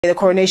The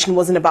coronation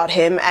wasn't about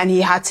him, and he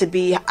had to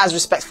be as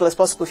respectful as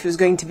possible if he was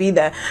going to be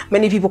there.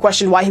 Many people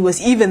questioned why he was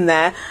even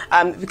there,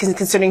 because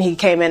considering he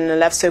came in and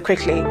left so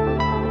quickly.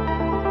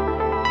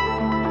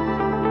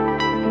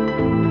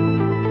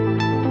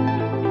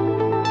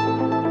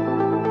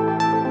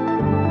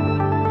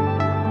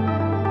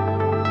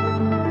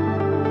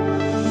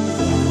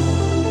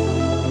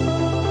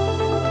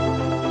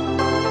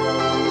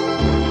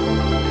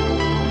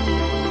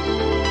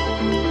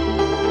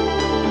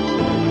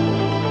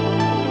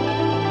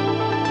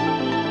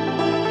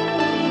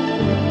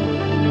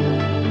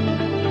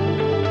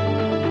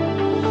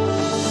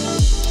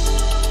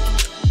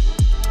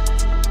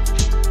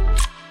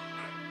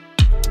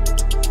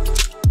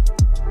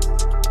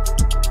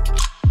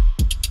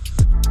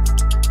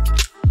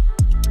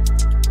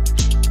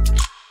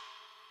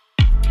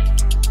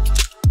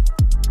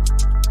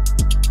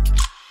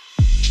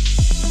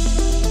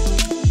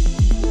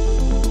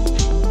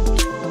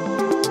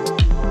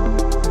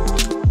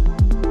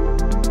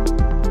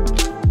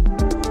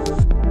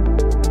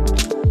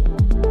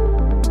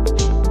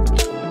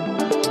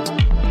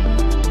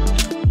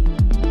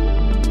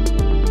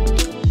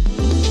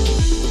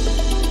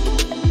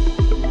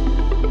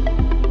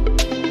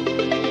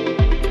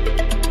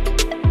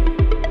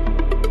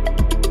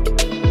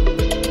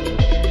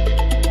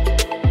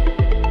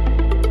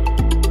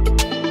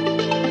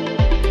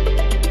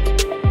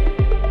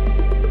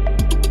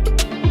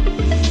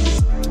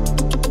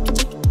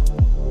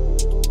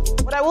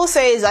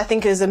 I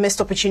think is a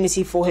missed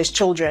opportunity for his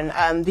children,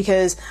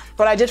 because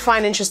what I did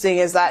find interesting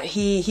is that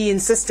he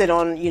insisted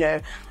on,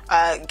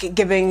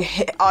 giving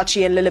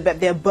Archie and Lilibet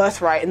their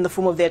birthright in the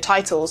form of their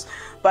titles,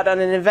 but on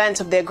an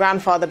event of their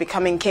grandfather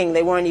becoming king,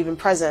 they weren't even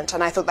present,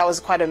 and I thought that was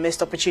quite a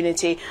missed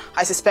opportunity.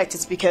 I suspect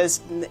it's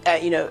because,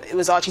 it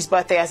was Archie's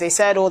birthday, as they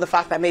said, or the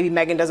fact that maybe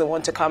Meghan doesn't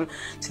want to come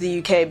to the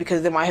UK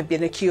because there might have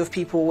been a queue of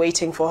people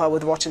waiting for her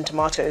with rotten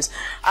tomatoes.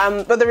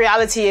 But the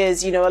reality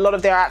is, a lot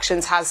of their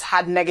actions has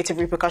had negative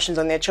repercussions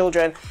on their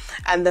children,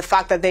 and the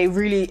fact that they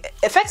really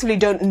effectively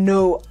don't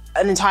know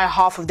an entire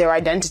half of their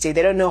identity.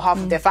 They don't know half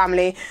of their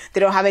family.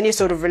 They don't have any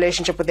sort of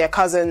relationship with their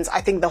cousins.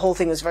 I think the whole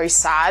thing was very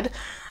sad.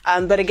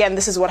 But again,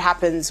 this is what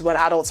happens when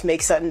adults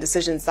make certain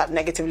decisions that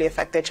negatively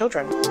affect their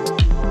children.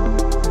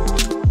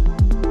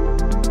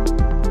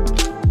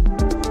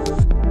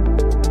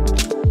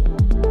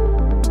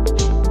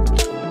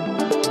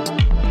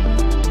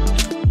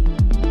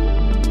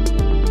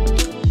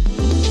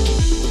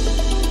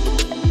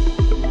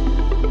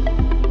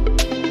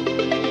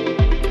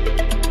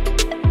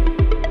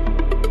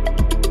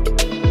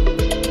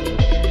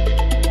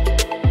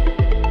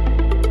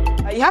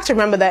 You have to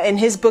remember that in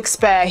his book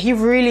Spare, he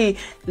really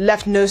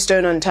left no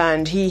stone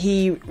unturned.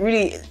 He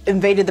really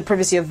invaded the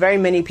privacy of very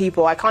many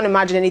people. I can't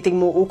imagine anything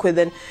more awkward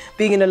than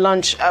being in a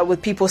lunch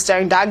with people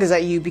staring daggers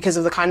at you because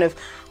of the kind of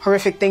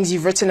horrific things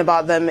you've written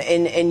about them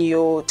in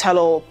your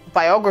tell-all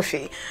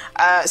biography.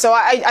 So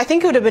I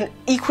think it would have been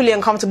equally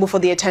uncomfortable for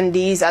the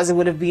attendees as it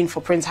would have been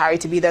for Prince Harry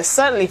to be there,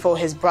 certainly for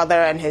his brother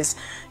and his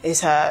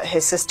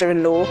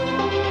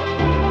sister-in-law.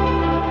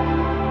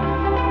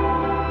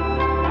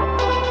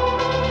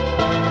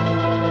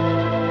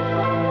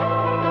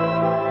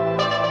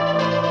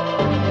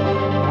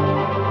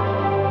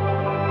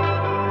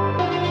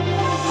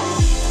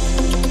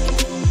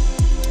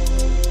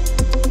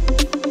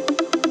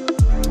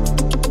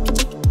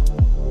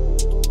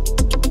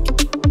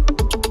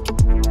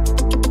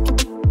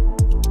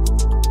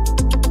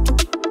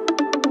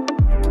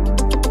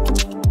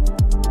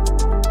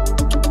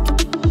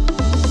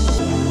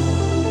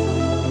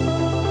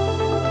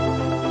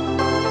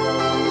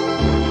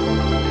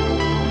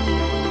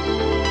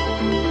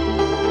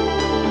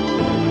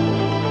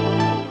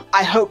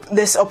 I hope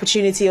this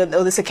opportunity or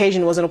this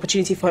occasion was an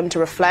opportunity for him to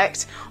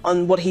reflect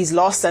on what he's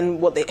lost and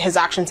what his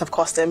actions have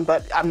cost him,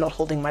 but I'm not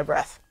holding my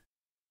breath.